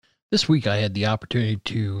This week I had the opportunity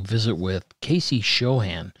to visit with Casey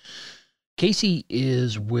Chohan. Casey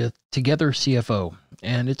is with Together CFO,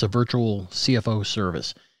 and it's a virtual CFO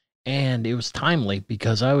service. And it was timely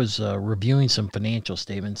because I was reviewing some financial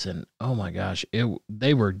statements, and oh my gosh,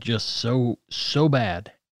 they were just so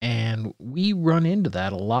bad. And we run into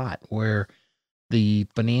that a lot, where the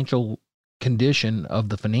financial condition of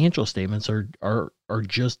the financial statements are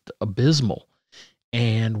just abysmal.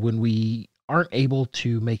 And when we aren't able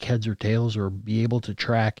to make heads or tails or be able to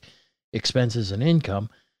track expenses and income,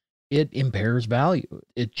 it impairs value.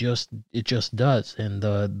 It just does. And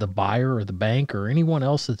the buyer or the bank or anyone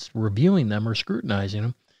else that's reviewing them or scrutinizing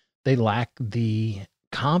them, they lack the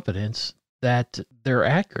confidence that they're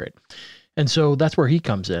accurate. And so that's where he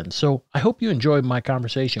comes in. So I hope you enjoyed my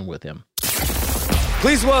conversation with him.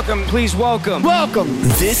 Please welcome.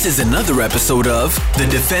 This is another episode of the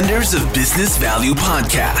Defenders of Business Value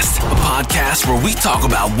podcast, a podcast where we talk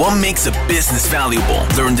about what makes a business valuable,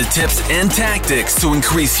 learn the tips and tactics to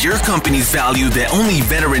increase your company's value that only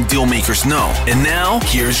veteran deal makers know. And now,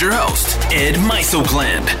 here's your host, Ed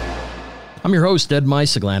Mysogland. I'm your host, Ed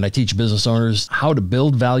Mysogland. I teach business owners how to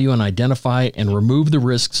build value and identify and remove the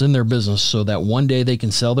risks in their business so that one day they can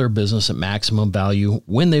sell their business at maximum value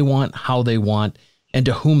when they want, how they want, and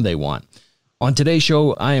to whom they want. On today's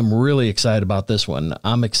show, I am really excited about this one.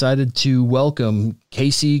 I'm excited to welcome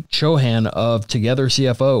Casey Chohan of Together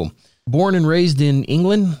CFO. Born and raised in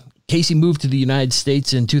England, Casey moved to the United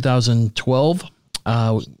States in 2012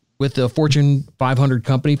 with the Fortune 500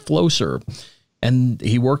 company Flowserve. And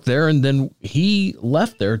he worked there, and then he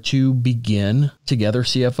left there to begin Together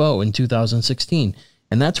CFO in 2016.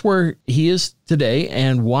 And that's where he is today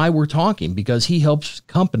and why we're talking, because he helps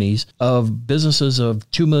companies of businesses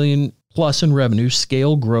of 2 million plus in revenue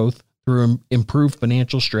scale growth through improved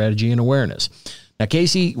financial strategy and awareness. Now,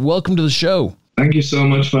 Casey, welcome to the show. Thank you so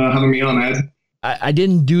much for having me on, Ed. I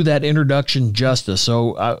didn't do that introduction justice.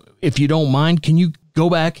 So if you don't mind, can you go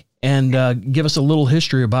back and give us a little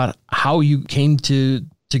history about how you came to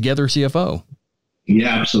Together CFO? Yeah,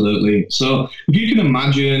 absolutely. So if you can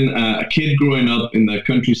imagine a kid growing up in the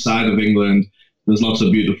countryside of England, there's lots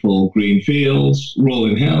of beautiful green fields,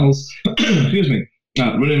 rolling hills, excuse me,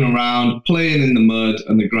 running around, playing in the mud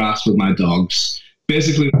and the grass with my dogs.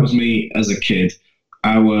 Basically, that was me as a kid.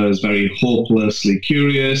 I was very hopelessly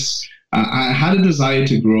curious. I had a desire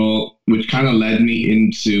to grow, which kind of led me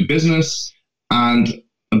into business and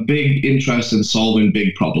a big interest in solving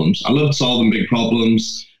big problems. I loved solving big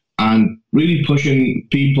problems and really pushing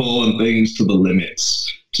people and things to the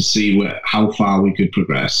limits to see how far we could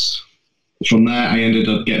progress. From there, I ended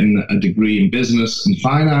up getting a degree in business and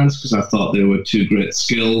finance because I thought they were two great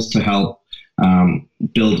skills to help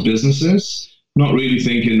build businesses, not really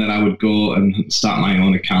thinking that I would go and start my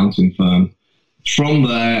own accounting firm. From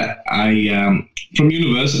there, from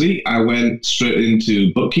university, I went straight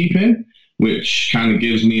into bookkeeping, which kind of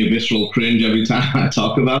gives me a visceral cringe every time I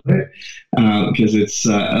talk about it, because it's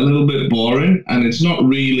a little bit boring and it's not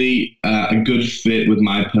really a good fit with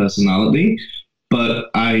my personality. But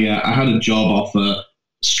I had a job offer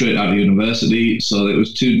straight out of university, so it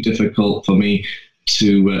was too difficult for me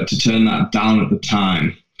to turn that down at the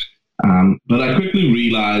time. But I quickly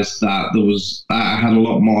realized that I had a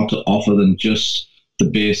lot more to offer than just the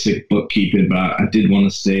basic bookkeeping, but I did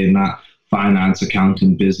want to stay in that finance,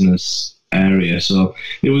 accounting, business area. So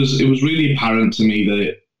it was really apparent to me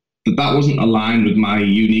that wasn't aligned with my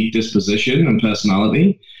unique disposition and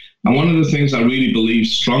personality. And one of the things I really believe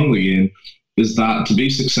strongly in is that to be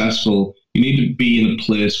successful, you need to be in a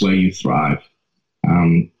place where you thrive.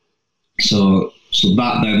 So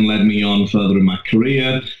that then led me on further in my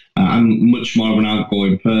career. I'm much more of an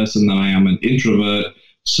outgoing person than I am an introvert.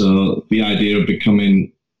 So the idea of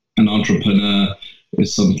becoming an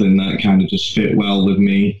is something that kind of just fit well with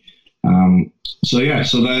me. So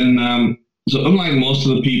unlike most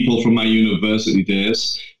of the people from my university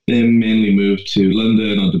days, they mainly moved to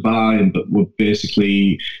London or Dubai, but were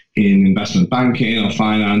basically in investment banking or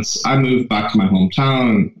finance. I moved back to my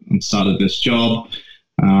hometown and started this job,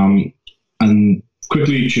 and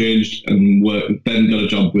quickly changed and then got a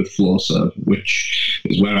job with Flowserve, which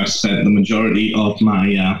is where I spent the majority of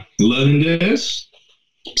my learning days.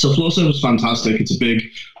 So Flowserve was fantastic. It's a big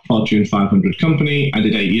Fortune 500 company. I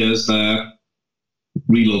did 8 years there,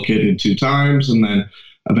 relocated 2 times, and then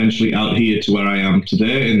eventually out here to where I am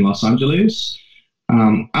today in Los Angeles.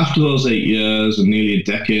 After those 8 years and nearly a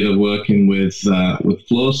decade of working with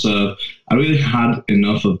Flowserve, I really had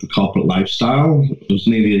enough of the corporate lifestyle. It was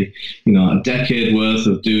nearly, a decade worth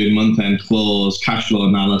of doing month-end close, cash flow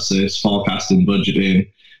analysis, forecasting, budgeting,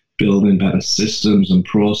 building better systems and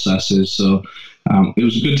processes. So It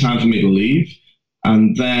was a good time for me to leave.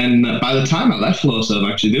 And then by the time I left Flowserve,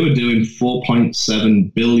 actually, they were doing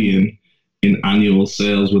 4.7 billion in annual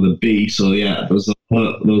sales with a B. So yeah, there was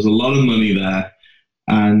a lot of money there.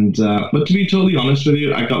 And but to be totally honest with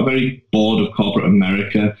you, I got very bored of corporate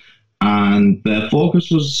America, and their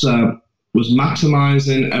focus was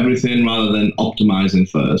maximizing everything rather than optimizing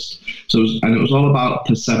first. So it was all about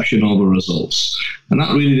perception over results, and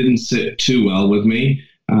that really didn't sit too well with me.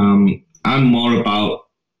 I'm more about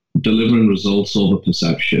delivering results over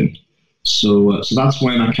perception. So that's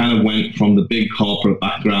when I kind of went from the big corporate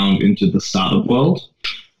background into the startup world.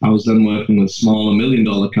 I was then working with smaller $1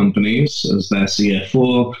 million companies as their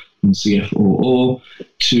CFO and CFOO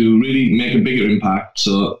to really make a bigger impact.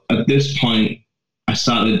 So at this point, I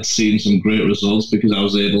started seeing some great results because I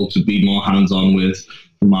was able to be more hands-on with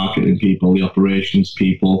the marketing people, the operations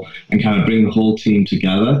people, and kind of bring the whole team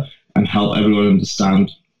together and help everyone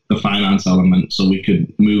understand the finance element so we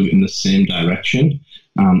could move in the same direction.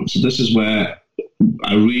 So this is where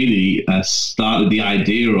I really started the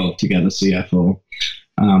idea of Together CFO.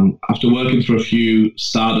 After working for a few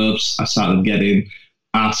startups, I started getting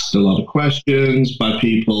asked a lot of questions by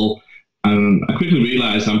people, and I quickly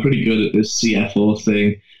realized I'm pretty good at this CFO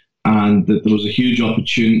thing, and that there was a huge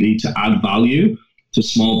opportunity to add value to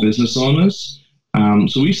small business owners.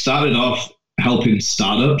 So we started off helping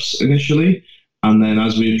startups initially, and then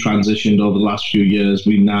as we've transitioned over the last few years,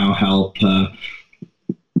 we now help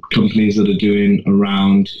companies that are doing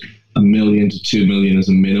around $1 million to $2 million as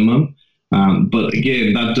a minimum. But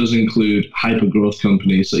again, that does include hyper growth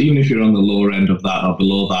companies. So even if you're on the lower end of that or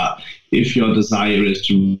below that, if your desire is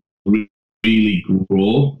to really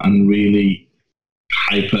grow and really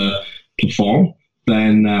hyper perform,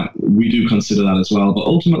 then we do consider that as well. But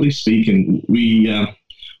ultimately speaking, we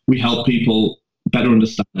help people better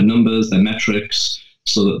understand their numbers, their metrics,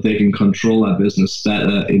 so that they can control their business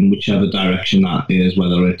better in whichever direction that is,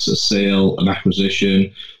 whether it's a sale, an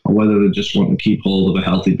acquisition, or whether they just want to keep hold of a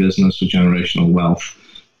healthy business for generational wealth.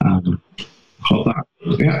 Hope that,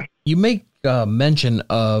 yeah. You make mention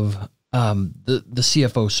of the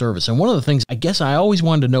CFO service. And one of the things I guess I always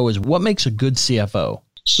wanted to know is what makes a good CFO?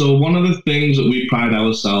 So one of the things that we pride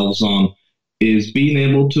ourselves on is being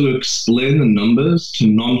able to explain the numbers to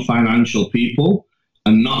non-financial people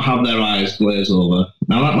and not have their eyes glaze over.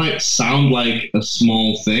 Now, that might sound like a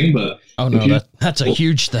small thing, but... Oh, no, that's a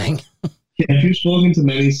huge thing. If you've spoken to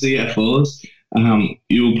many CFOs,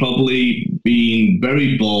 you'll probably be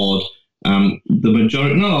very bored. The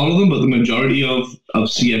majority, not all of them, but the majority of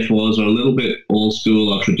CFOs are a little bit old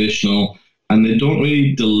school or traditional, and they don't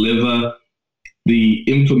really deliver the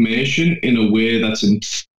information in a way that's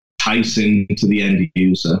enticing to the end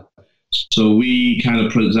user. So we kind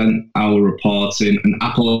of present our reports in an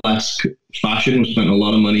Apple-esque fashion. We spent a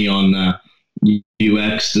lot of money on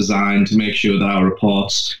UX design to make sure that our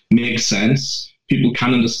reports make sense. People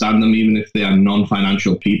can understand them even if they are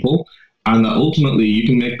non-financial people, and that ultimately you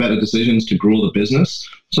can make better decisions to grow the business.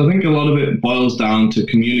 So I think a lot of it boils down to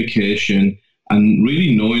communication and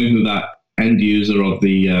really knowing who that end user of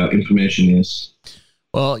the information is.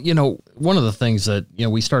 Well, one of the things that,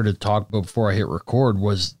 we started to talk about before I hit record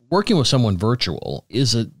was working with someone virtual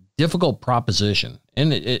is a difficult proposition.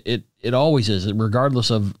 And it always is, regardless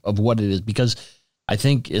of what it is, because I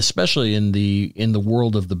think especially in the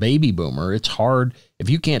world of the baby boomer, it's hard if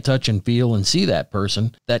you can't touch and feel and see that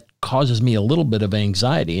person. That causes me a little bit of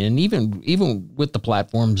anxiety. And even with the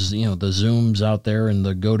platforms, the Zooms out there and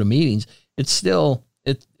the GoToMeetings, it still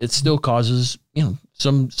causes,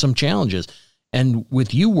 some challenges. And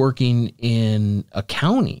with you working in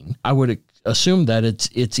accounting, I would assume that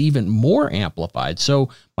it's even more amplified. So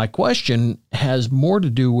my question has more to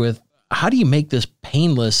do with how do you make this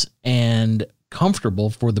painless and comfortable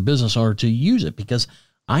for the business owner to use it? Because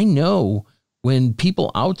I know when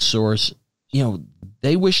people outsource,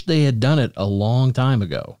 they wish they had done it a long time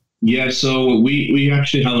ago. Yeah, so we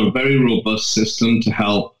actually have a very robust system to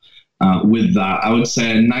help with that. I would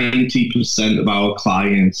say 90% of our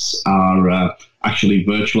clients are actually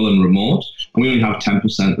virtual and remote, and we only have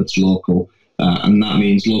 10% that's local, and that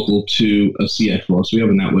means local to a CFO. So we have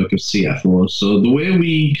a network of CFOs. So the way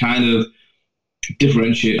we kind of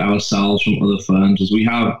differentiate ourselves from other firms is we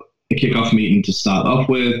have a kickoff meeting to start off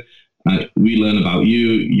with. We learn about you,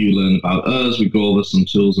 you learn about us, we go over some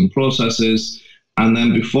tools and processes. And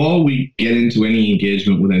then before we get into any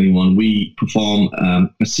engagement with anyone, we perform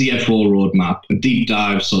a CFO roadmap, a deep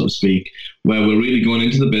dive, so to speak, where we're really going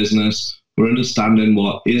into the business, we're understanding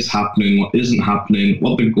what is happening, what isn't happening,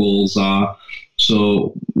 what the goals are,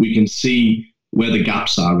 so we can see where the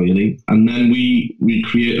gaps are really. And then we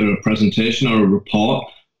create a presentation or a report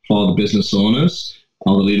for the business owners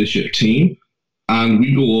or the leadership team. And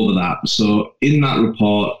we go over that. So in that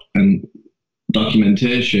report and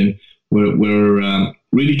documentation, we're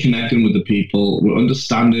really connecting with the people. We're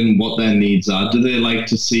understanding what their needs are. Do they like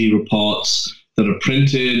to see reports that are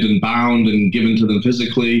printed and bound and given to them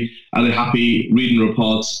physically? Are they happy reading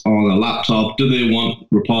reports on a laptop? Do they want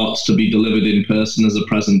reports to be delivered in person as a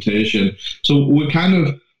presentation? So we're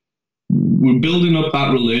building up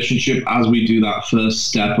that relationship as we do that first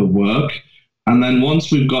step of work. And then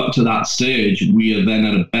once we've got to that stage, we are then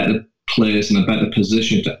at a better place and a better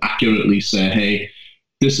position to accurately say, hey,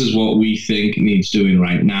 this is what we think needs doing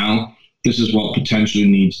right now. This is what potentially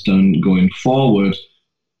needs done going forward,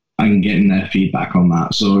 and getting their feedback on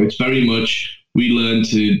that. So it's very much, we learn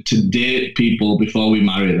to date people before we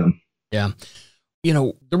marry them. Yeah.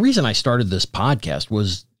 The reason I started this podcast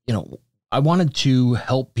was, I wanted to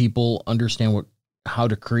help people understand how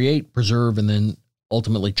to create, preserve, and then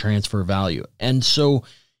ultimately transfer value. And so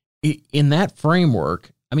in that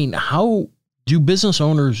framework, how do business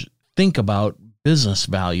owners think about business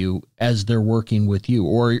value as they're working with you?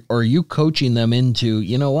 Or are you coaching them into,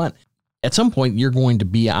 what, at some point you're going to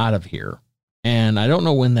be out of here? And I don't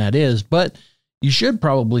know when that is, but you should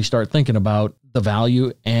probably start thinking about the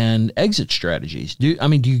value and exit strategies. Do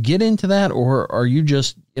you get into that, or are you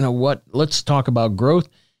just, let's talk about growth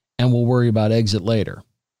and we'll worry about exit later?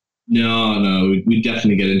 No, we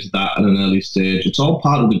definitely get into that at an early stage. It's all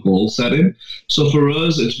part of the goal setting. So for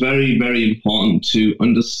us, it's very, very important to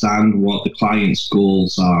understand what the client's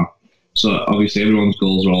goals are. So obviously everyone's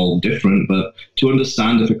goals are all different, but to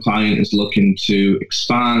understand if a client is looking to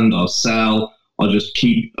expand or sell or just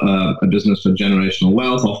keep a business for generational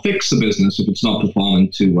wealth, or fix a business if it's not performing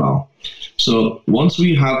too well. So once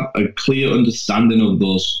we have a clear understanding of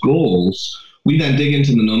those goals, we then dig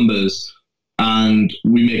into the numbers and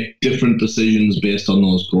we make different decisions based on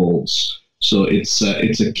those goals. So it's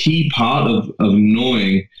a key part of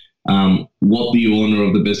knowing what the owner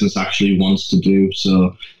of the business actually wants to do.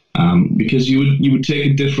 So because you would take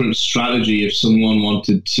a different strategy if someone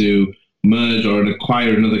wanted to merge or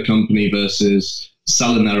acquire another company versus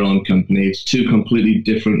selling their own company. It's two completely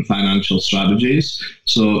different financial strategies.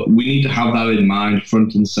 So we need to have that in mind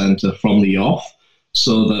front and center from the off,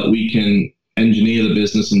 so that we can engineer the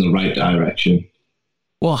business in the right direction.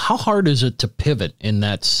 Well, how hard is it to pivot in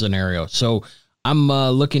that scenario? So I'm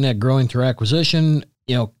looking at growing through acquisition.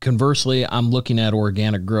 Conversely, I'm looking at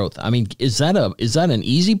organic growth. Is that an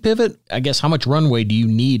easy pivot? I guess, how much runway do you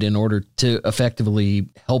need in order to effectively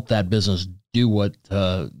help that business do what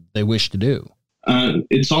they wish to do?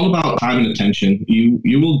 It's all about time and attention.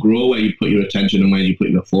 You will grow where you put your attention and where you put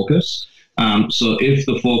your focus. So if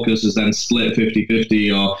the focus is then split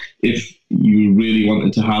 50-50, or if you really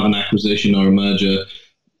wanted to have an acquisition or a merger,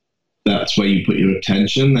 that's where you put your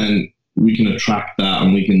attention, then we can attract that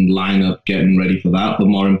and we can line up getting ready for that. But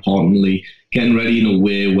more importantly, getting ready in a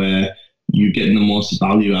way where you're getting the most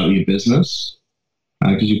value out of your business,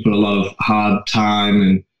 because you put a lot of hard time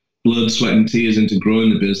and blood, sweat, and tears into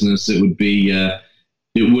growing the business. It would be,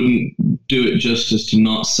 it wouldn't do it justice to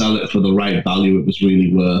not sell it for the right value it was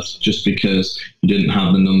really worth, just because you didn't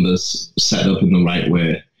have the numbers set up in the right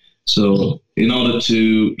way. So in order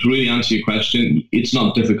to really answer your question, it's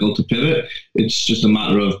not difficult to pivot. It's just a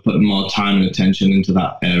matter of putting more time and attention into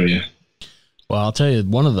that area. Well, I'll tell you,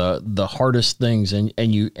 one of the hardest things, and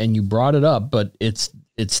you brought it up, but it's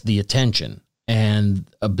the attention. And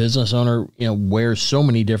a business owner, wears so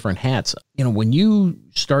many different hats. When you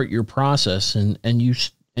start your process and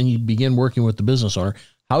you begin working with the business owner,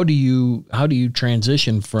 how do you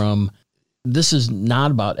transition from, this is not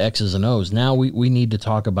about X's and O's. Now we need to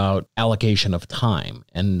talk about allocation of time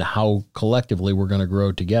and how collectively we're going to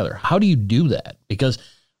grow together. How do you do that? Because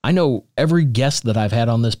I know every guest that I've had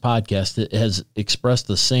on this podcast has expressed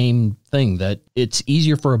the same thing, that it's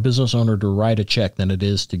easier for a business owner to write a check than it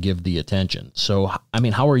is to give the attention. So,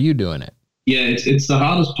 how are you doing it? Yeah, it's the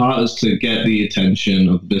hardest part is to get the attention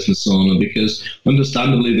of the business owner, because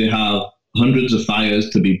understandably they have hundreds of fires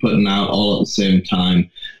to be putting out all at the same time.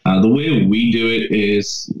 The way we do it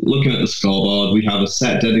is looking at the scoreboard. We have a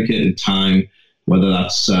set dedicated time, whether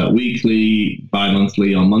that's weekly,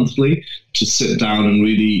 bi-monthly, or monthly, to sit down and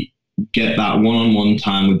really get that one-on-one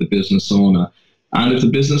time with the business owner. And if the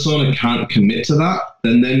business owner can't commit to that,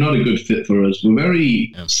 then they're not a good fit for us. We're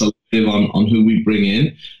very selective on who we bring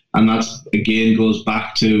in. And that, again, goes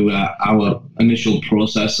back to our initial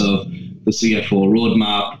process of the CFO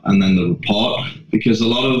roadmap and then the report, because a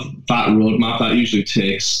lot of that roadmap, that usually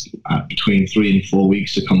takes between 3 and 4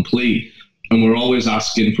 weeks to complete. And we're always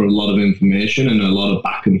asking for a lot of information and a lot of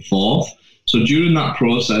back and forth. So during that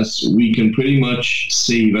process, we can pretty much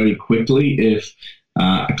see very quickly if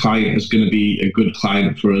a client is going to be a good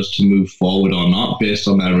client for us to move forward or not, based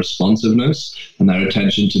on their responsiveness and their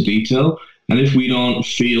attention to detail. And if we don't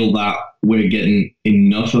feel that we're getting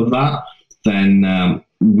enough of that, then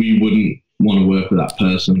we wouldn't want to work with that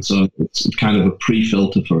person. So it's kind of a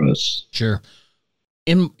pre-filter for us. Sure.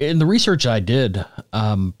 In the research I did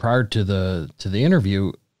prior to the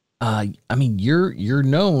interview, I mean, you're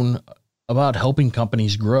known about helping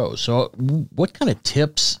companies grow. So what kind of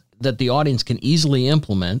tips that the audience can easily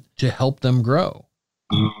implement to help them grow?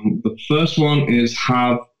 The first one is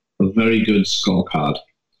have a very good scorecard.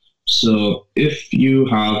 So if you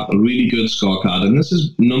have a really good scorecard, and this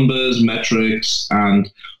is numbers, metrics, and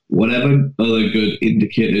whatever other good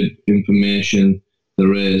indicated information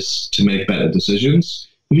there is to make better decisions,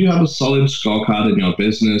 if you have a solid scorecard in your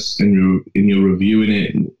business and you're reviewing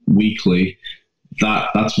it weekly,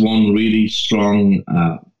 that's one really strong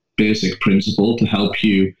basic principle to help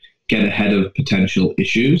you get ahead of potential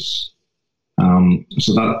issues.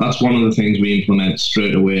 So that's one of the things we implement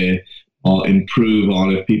straight away or improve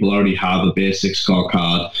on. If people already have a basic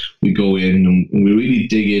scorecard, we go in and we really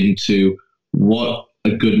dig into what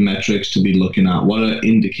are good metrics to be looking at, what are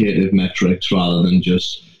indicative metrics rather than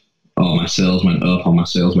just, oh, my sales went up or my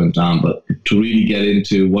sales went down, but to really get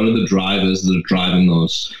into what are the drivers that are driving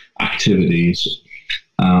those activities.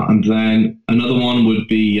 And then another one would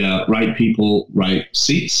be right people, right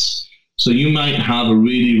seats. So you might have a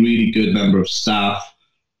really, really good member of staff,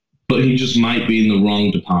 but he just might be in the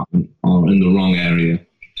wrong department or in the wrong area.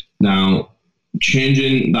 Now,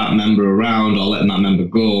 changing that member around or letting that member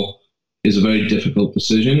go is a very difficult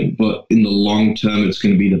decision, but in the long term, it's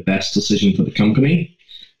going to be the best decision for the company.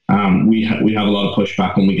 We have a lot of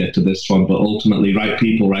pushback when we get to this one, but ultimately, right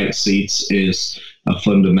people, right seats is a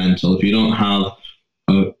fundamental. If you don't have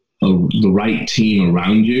the right team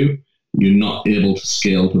around you, you're not able to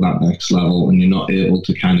scale to that next level, and you're not able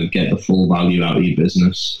to kind of get the full value out of your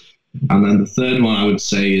business. And then the third one I would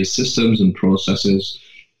say is systems and processes.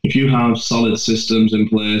 If you have solid systems in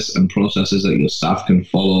place and processes that your staff can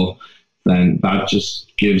follow, then that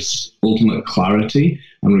just gives ultimate clarity.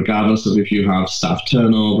 And regardless of if you have staff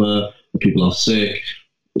turnover or people are sick,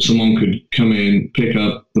 someone could come in, pick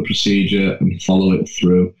up the procedure and follow it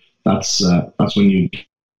through. That's when you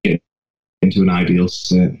get into an ideal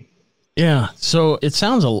state. Yeah. So it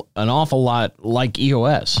sounds an awful lot like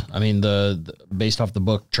EOS. I mean, the based off the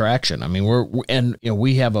book Traction. I mean,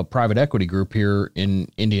 we have a private equity group here in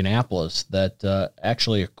Indianapolis that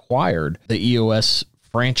actually acquired the EOS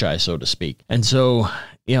franchise, so to speak. And so,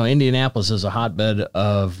 Indianapolis is a hotbed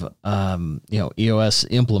of, EOS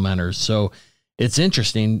implementers. So it's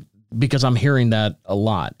interesting because I'm hearing that a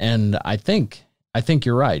lot. And I think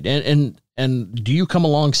you're right. And do you come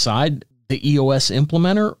alongside the EOS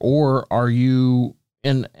implementer, or are you,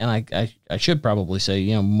 and I should probably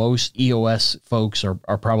say, most EOS folks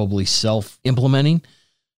are probably self-implementing.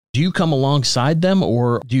 Do you come alongside them,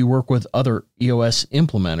 or do you work with other EOS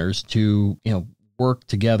implementers to, work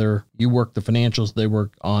together? You work the financials, they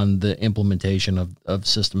work on the implementation of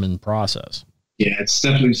system and process. Yeah, it's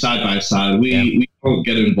definitely side by side. We don't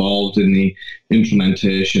get involved in the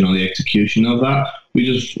implementation or the execution of that. We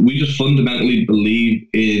just fundamentally believe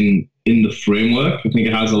in the framework. I think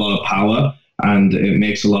it has a lot of power and it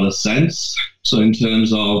makes a lot of sense. So in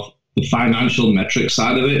terms of the financial metric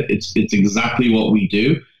side of it, it's exactly what we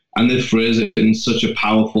do. And they phrase it in such a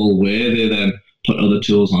powerful way. They then put other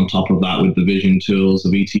tools on top of that with the vision tools, the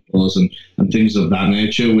VTOs and things of that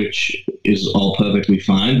nature, which is all perfectly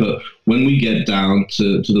fine. But when we get down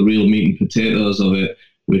to the real meat and potatoes of it,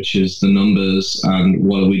 which is the numbers and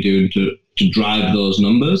what are we doing to drive those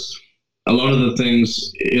numbers, a lot of the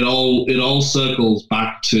things, it all circles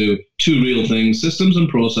back to two real things: systems and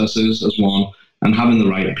processes as one, and having the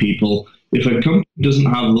right people. If a company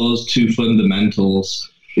doesn't have those two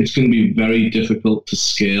fundamentals, it's going to be very difficult to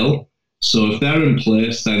scale. So if they're in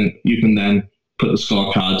place, then you can then put the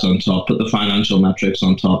scorecards on top, put the financial metrics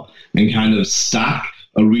on top, and kind of stack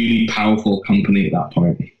a really powerful company at that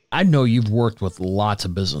point. I know you've worked with lots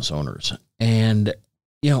of business owners, and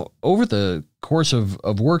over the course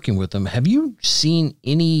of working with them, have you seen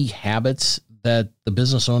any habits that the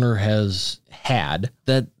business owner has had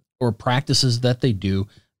that, or practices that they do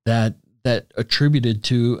that attributed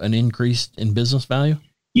to an increase in business value?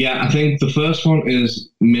 Yeah, I think the first one is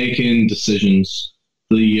making decisions.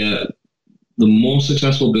 The more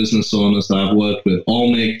successful business owners that I've worked with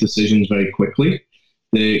all make decisions very quickly.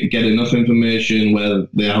 They get enough information where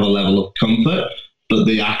they have a level of comfort, but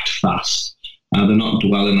they act fast. They're not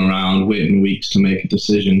dwelling around waiting weeks to make a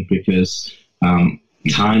decision because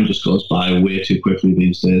time just goes by way too quickly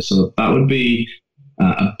these days. So that would be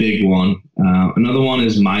a big one. Another one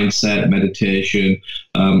is mindset, meditation.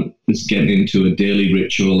 It's getting into a daily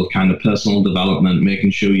ritual, kind of personal development,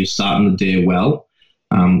 making sure you're starting the day well.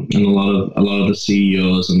 And a lot of the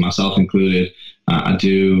CEOs, and myself included, I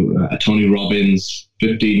do a Tony Robbins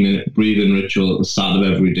 15-minute breathing ritual at the start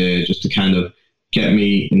of every day, just to kind of get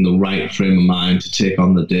me in the right frame of mind to take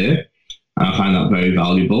on the day. I find that very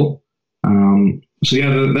valuable. So yeah,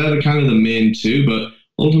 they're kind of the main two. But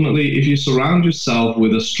ultimately, if you surround yourself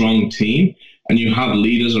with a strong team and you have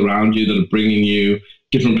leaders around you that are bringing you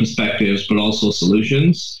different perspectives, but also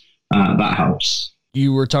solutions, that helps.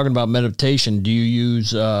 You were talking about meditation. Do you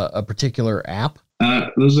use a particular app?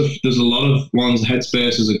 There's a lot of ones.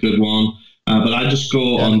 Headspace is a good one. But I just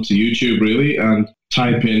go onto YouTube, really, and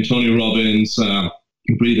type in Tony Robbins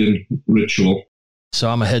breathing ritual. So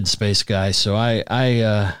I'm a Headspace guy, so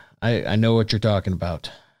I know what you're talking about.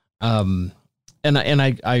 And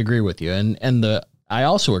I agree with you. And I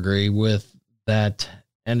also agree with that.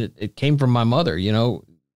 And it came from my mother. You know,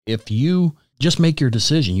 if you just make your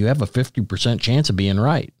decision, you have a 50% chance of being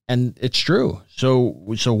right. And it's true. So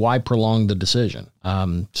why prolong the decision?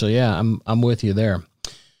 So yeah, I'm with you there.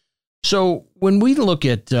 So when we look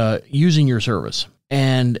at using your service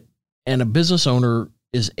and a business owner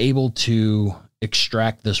is able to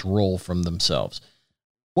extract this role from themselves,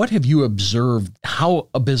 what have you observed how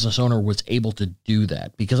a business owner was able to do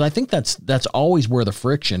that? Because I think that's always where the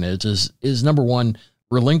friction is number one,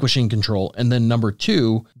 relinquishing control. And then number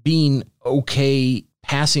two, being okay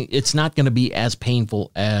passing. It's not going to be as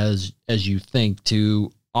painful as you think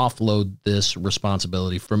to offload this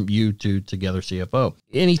responsibility from you to Together CFO.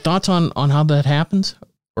 Any thoughts on how that happens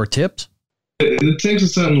or tips? It takes a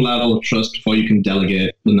certain level of trust before you can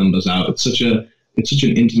delegate the numbers out. It's such an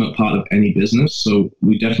intimate part of any business. So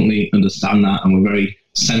we definitely understand that, and we're very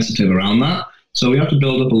sensitive around that. So we have to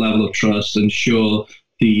build up a level of trust and show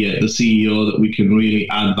the CEO that we can really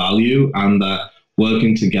add value, and that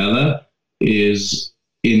working together is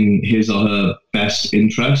in his or her best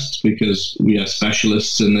interests, because we are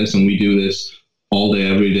specialists in this and we do this all day,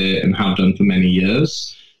 every day, and have done for many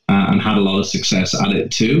years, and had a lot of success at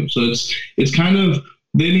it too. So it's kind of,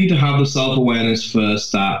 they need to have the self-awareness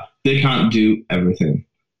first that they can't do everything.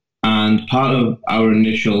 And part of our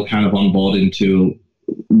initial kind of onboarding tool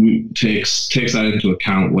takes that into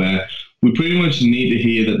account, where we pretty much need to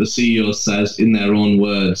hear that the CEO says in their own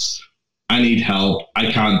words, I need help,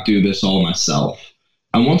 I can't do this all myself.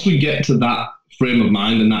 And once we get to that frame of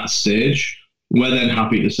mind and that stage, we're then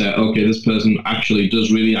happy to say, okay, this person actually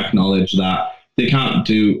does really acknowledge that they can't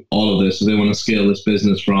do all of this. So they want to scale this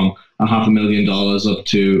business from $500,000 up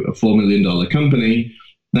to a $4 million company,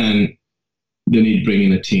 then they need to bring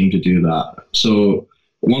in a team to do that. So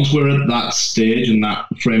once we're at that stage and that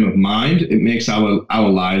frame of mind, it makes our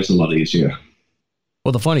lives a lot easier.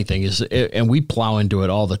 Well, the funny thing is, and we plow into it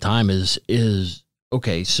all the time, is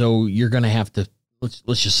okay, so you're going to have to,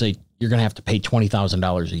 let's just say you're going to have to pay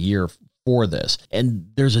 $20,000 a year for this. And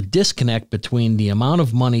there's a disconnect between the amount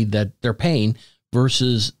of money that they're paying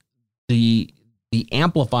versus the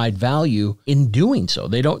amplified value in doing so.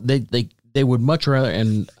 They would much rather,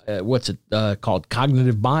 and what's it called?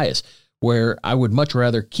 Cognitive bias, where I would much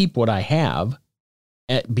rather keep what I have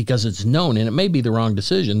because it's known, and it may be the wrong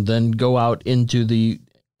decision, than go out into the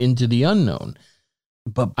unknown.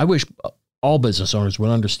 But I wish all business owners would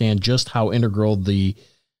understand just how integral the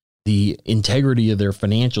integrity of their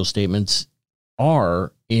financial statements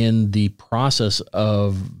are in the process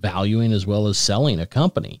of valuing as well as selling a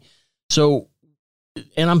company. So,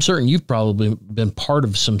 and I'm certain you've probably been part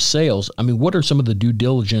of some sales. I mean, what are some of the due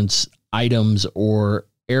diligence items or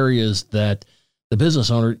areas that the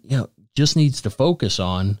business owner, just needs to focus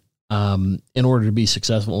on in order to be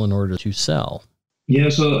successful, in order to sell? Yeah,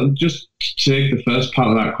 so just to take the first part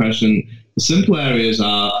of that question, the simple areas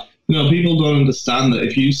are, people don't understand that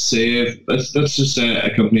if you save, let's just say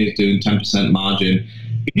a company is doing 10% margin.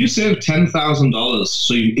 If you save $10,000,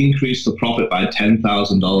 so you increase the profit by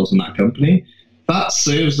 $10,000 in that company, that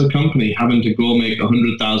saves the company having to go make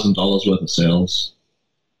 $100,000 worth of sales.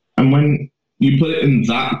 And when you put it in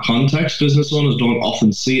that context, business owners don't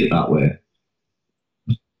often see it that way.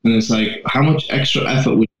 And it's like, how much extra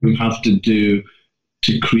effort would you have to do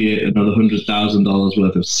to create another $100,000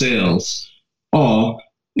 worth of sales? Or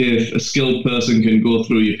if a skilled person can go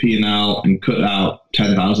through your P&L and cut out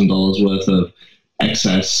 $10,000 worth of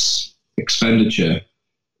excess expenditure,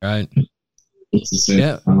 right? It's the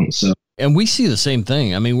same amount. So. And we see the same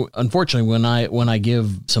thing. I mean, unfortunately, when I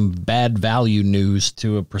give some bad value news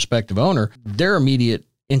to a prospective owner, their immediate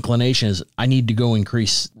inclination is I need to go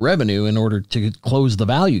increase revenue in order to close the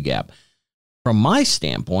value gap. From my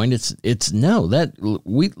standpoint, it's no,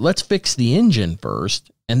 let's fix the engine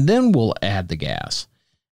first and then we'll add the gas.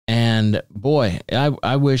 And boy,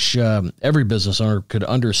 I wish every business owner could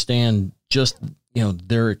understand just,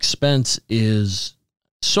 their expense is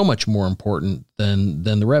so much more important than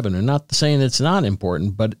the revenue. Not saying it's not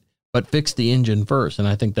important, but fix the engine first. And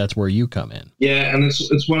I think that's where you come in. Yeah, and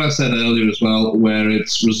it's what I said earlier as well, where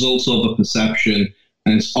it's results over perception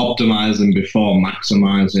and it's optimizing before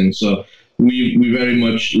maximizing. So we very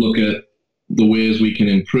much look at the ways we can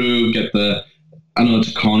improve, get I know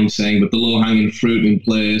it's a corny saying, but the low-hanging fruit in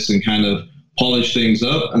place and kind of polish things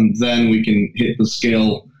up, and then we can hit the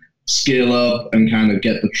scale up and kind of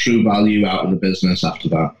get the true value out of the business after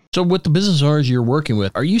that. So with the business owners you're working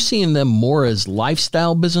with, are you seeing them more as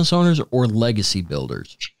lifestyle business owners or legacy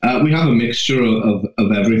builders? We have a mixture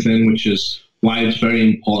of everything, which is why it's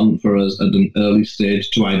very important for us at an early stage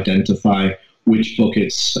to identify which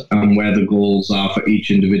buckets and where the goals are for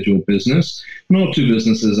each individual business. No two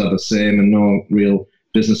businesses are the same, and no real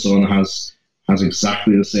business owner has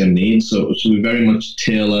exactly the same needs. So we very much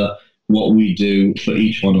tailor what we do for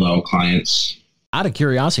each one of our clients. Out of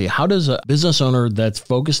curiosity, how does a business owner that's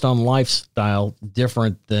focused on lifestyle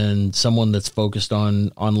different than someone that's focused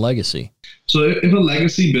on legacy? So if a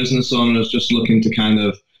legacy business owner is just looking to kind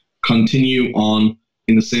of continue on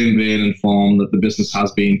in the same vein and form that the business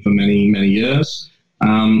has been for many, many years,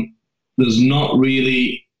 there's not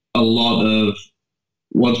really a lot of,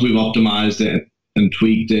 once we've optimized it and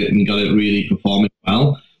tweaked it and got it really performing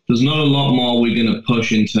well, there's not a lot more we're going to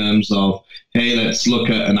push in terms of, hey, let's look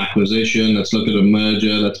at an acquisition, let's look at a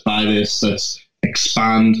merger, let's buy this, let's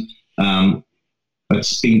expand,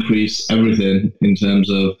 let's increase everything in terms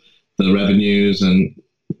of the revenues and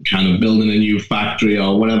kind of building a new factory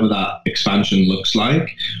or whatever that expansion looks like.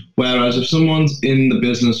 Whereas if someone's in the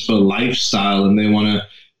business for lifestyle and they want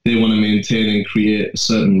to maintain and create a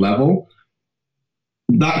certain level,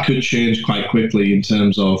 that could change quite quickly in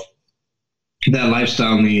terms of their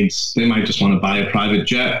lifestyle needs. They might just want to buy a private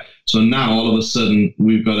jet. So now all of a sudden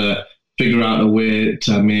we've got to figure out a way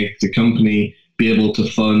to make the company be able to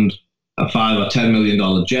fund a $5 or $10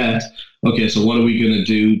 million jet. Okay, so what are we going to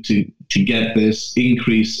do to get this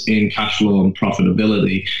increase in cash flow and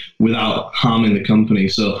profitability without harming the company?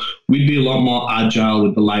 So we'd be a lot more agile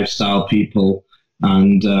with the lifestyle people.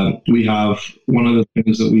 And we have one of the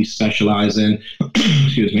things that we specialize in,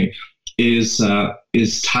 excuse me, is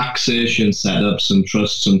taxation setups and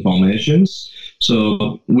trusts and formations.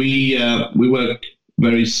 So we work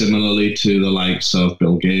very similarly to the likes of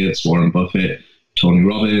Bill Gates, Warren Buffett, Tony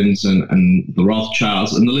Robbins, and the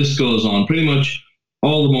Rothschilds, and the list goes on. Pretty much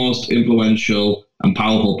all the most influential and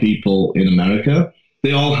powerful people in America,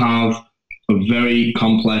 they all have a very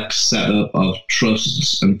complex setup of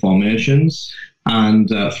trusts and formations. And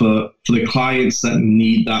for the clients that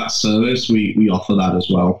need that service, we offer that as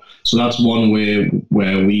well. So that's one way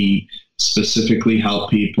where we specifically help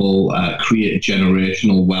people create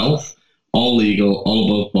generational wealth, all legal, all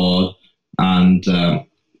above board, and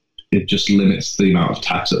it just limits the amount of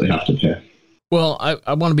tax that they have to pay. Well,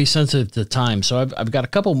 I want to be sensitive to time, so I've got a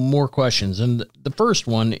couple more questions. And the first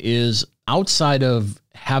one is, outside of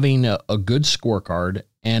having a good scorecard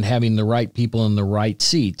and having the right people in the right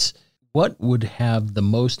seats, what would have the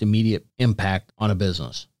most immediate impact on a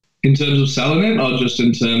business? In terms of selling it, or just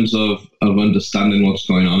in terms of understanding what's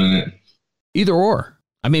going on in it? Either or.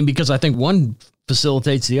 I mean, because I think one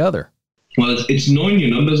facilitates the other. Well, it's knowing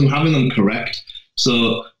your numbers and having them correct.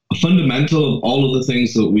 So a fundamental of all of the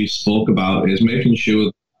things that we spoke about is making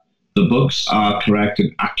sure the books are correct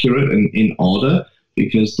and accurate and in order,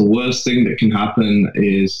 because the worst thing that can happen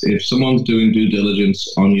is if someone's doing due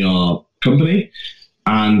diligence on your company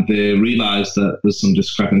and they realize that there's some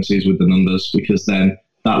discrepancies with the numbers, because then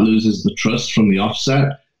that loses the trust from the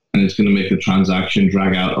offset, and it's going to make the transaction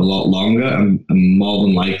drag out a lot longer, and more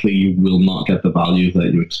than likely you will not get the value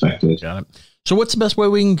that you expected. Got it. So what's the best way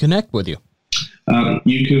we can connect with you?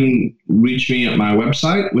 You can reach me at my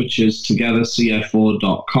website, which is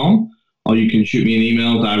togethercfo.com, or you can shoot me an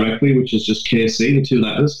email directly, which is just KC, the two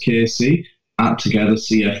letters, KC, at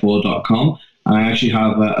togethercfo.com. And I actually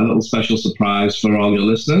have a little special surprise for all your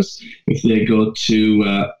listeners. If they go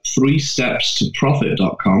to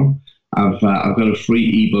 3stepstoprofit.com, I've got a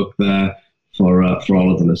free ebook there for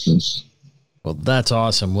all of the listeners. Well, that's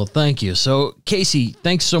awesome. Well, thank you. So, Casey,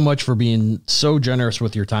 thanks so much for being so generous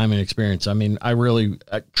with your time and experience. I mean, I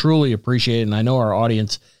truly appreciate it, and I know our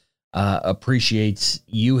audience appreciates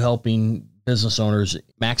you helping business owners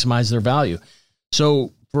maximize their value.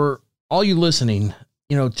 So, for all you listening,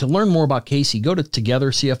 to learn more about Casey, go to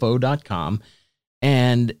togethercfo.com,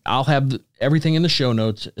 and I'll have everything in the show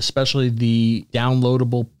notes, especially the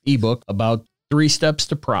downloadable ebook about 3 steps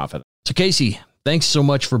to profit. So Casey, thanks so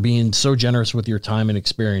much for being so generous with your time and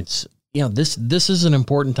experience. This is an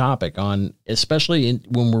important topic especially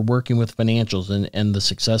when we're working with financials and the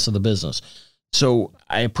success of the business. So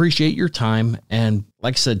I appreciate your time. And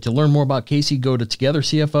like I said, to learn more about Casey, go to Together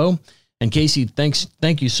CFO. And Casey,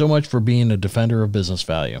 thank you so much for being a defender of business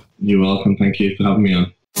value. You're welcome. Thank you for having me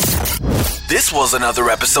on. This was another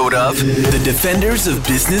episode of the Defenders of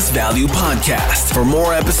Business Value podcast. For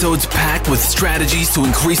more episodes packed with strategies to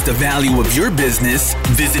increase the value of your business,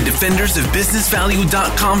 visit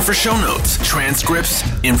defendersofbusinessvalue.com for show notes, transcripts,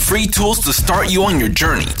 and free tools to start you on your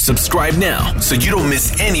journey. Subscribe now so you don't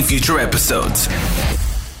miss any future episodes.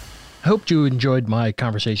 I hope you enjoyed my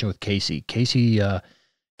conversation with Casey. Casey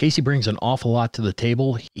brings an awful lot to the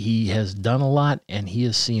table. He has done a lot and he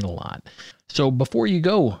has seen a lot. So before you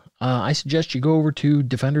go, I suggest you go over to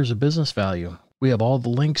Defenders of Business Value. We have all the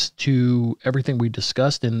links to everything we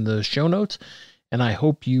discussed in the show notes, and I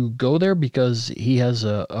hope you go there because he has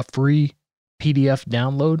a free PDF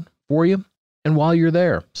download for you. And while you're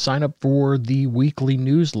there, sign up for the weekly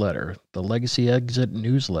newsletter, the Legacy Exit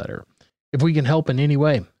newsletter. If we can help in any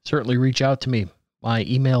way, certainly reach out to me. My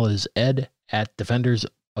email is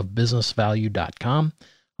ed@defendersofbusinessvalue.com.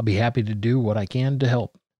 I'll be happy to do what I can to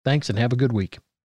help. Thanks and have a good week.